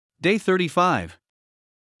Day 35.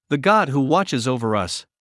 The God who watches over us.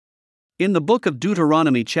 In the book of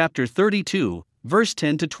Deuteronomy chapter 32, verse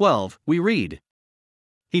 10 to 12, we read,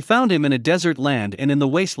 He found him in a desert land and in the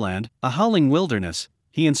wasteland, a howling wilderness.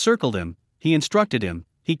 He encircled him, he instructed him,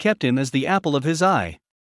 he kept him as the apple of his eye.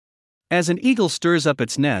 As an eagle stirs up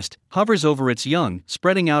its nest, hovers over its young,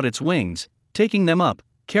 spreading out its wings, taking them up,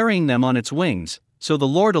 carrying them on its wings, so the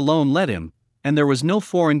Lord alone led him, and there was no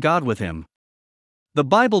foreign God with him. The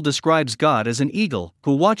Bible describes God as an eagle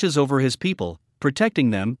who watches over his people,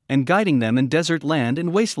 protecting them and guiding them in desert land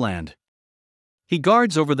and wasteland. He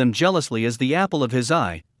guards over them jealously as the apple of his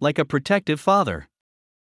eye, like a protective father.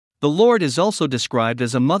 The Lord is also described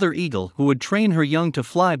as a mother eagle who would train her young to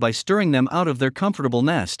fly by stirring them out of their comfortable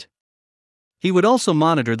nest. He would also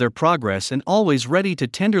monitor their progress and always ready to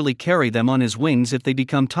tenderly carry them on his wings if they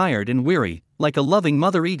become tired and weary, like a loving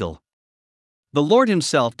mother eagle. The Lord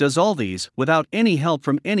Himself does all these without any help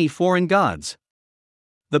from any foreign gods.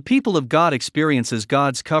 The people of God experiences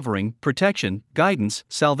God's covering, protection, guidance,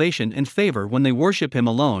 salvation and favor when they worship Him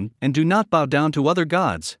alone and do not bow down to other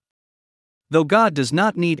gods. Though God does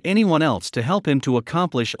not need anyone else to help Him to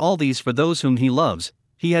accomplish all these for those whom He loves,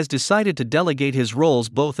 He has decided to delegate His roles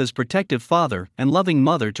both as protective father and loving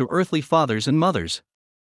mother to earthly fathers and mothers.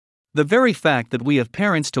 The very fact that we have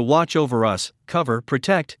parents to watch over us, cover,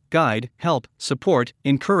 protect, guide, help, support,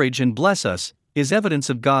 encourage and bless us, is evidence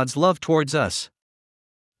of God's love towards us.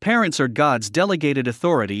 Parents are God's delegated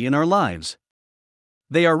authority in our lives.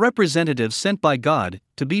 They are representatives sent by God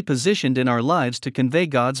to be positioned in our lives to convey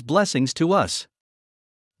God's blessings to us.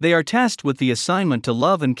 They are tasked with the assignment to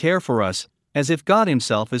love and care for us, as if God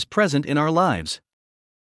Himself is present in our lives.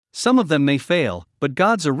 Some of them may fail, but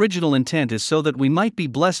God's original intent is so that we might be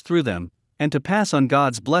blessed through them, and to pass on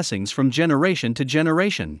God's blessings from generation to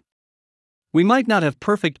generation. We might not have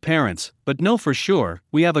perfect parents, but know for sure,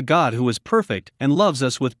 we have a God who is perfect and loves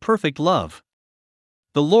us with perfect love.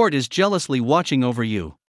 The Lord is jealously watching over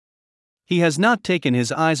you. He has not taken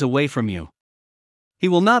His eyes away from you. He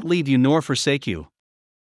will not leave you nor forsake you.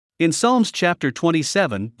 In Psalms chapter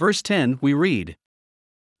 27, verse 10, we read,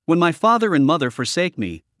 When my father and mother forsake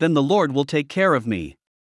me, then the Lord will take care of me.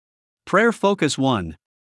 Prayer Focus 1.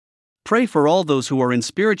 Pray for all those who are in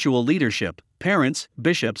spiritual leadership, parents,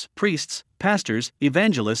 bishops, priests, pastors,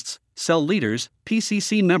 evangelists, cell leaders,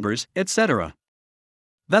 PCC members, etc.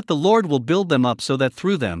 That the Lord will build them up so that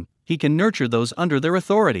through them, He can nurture those under their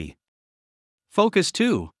authority. Focus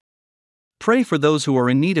 2. Pray for those who are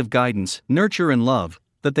in need of guidance, nurture and love,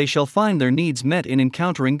 that they shall find their needs met in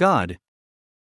encountering God.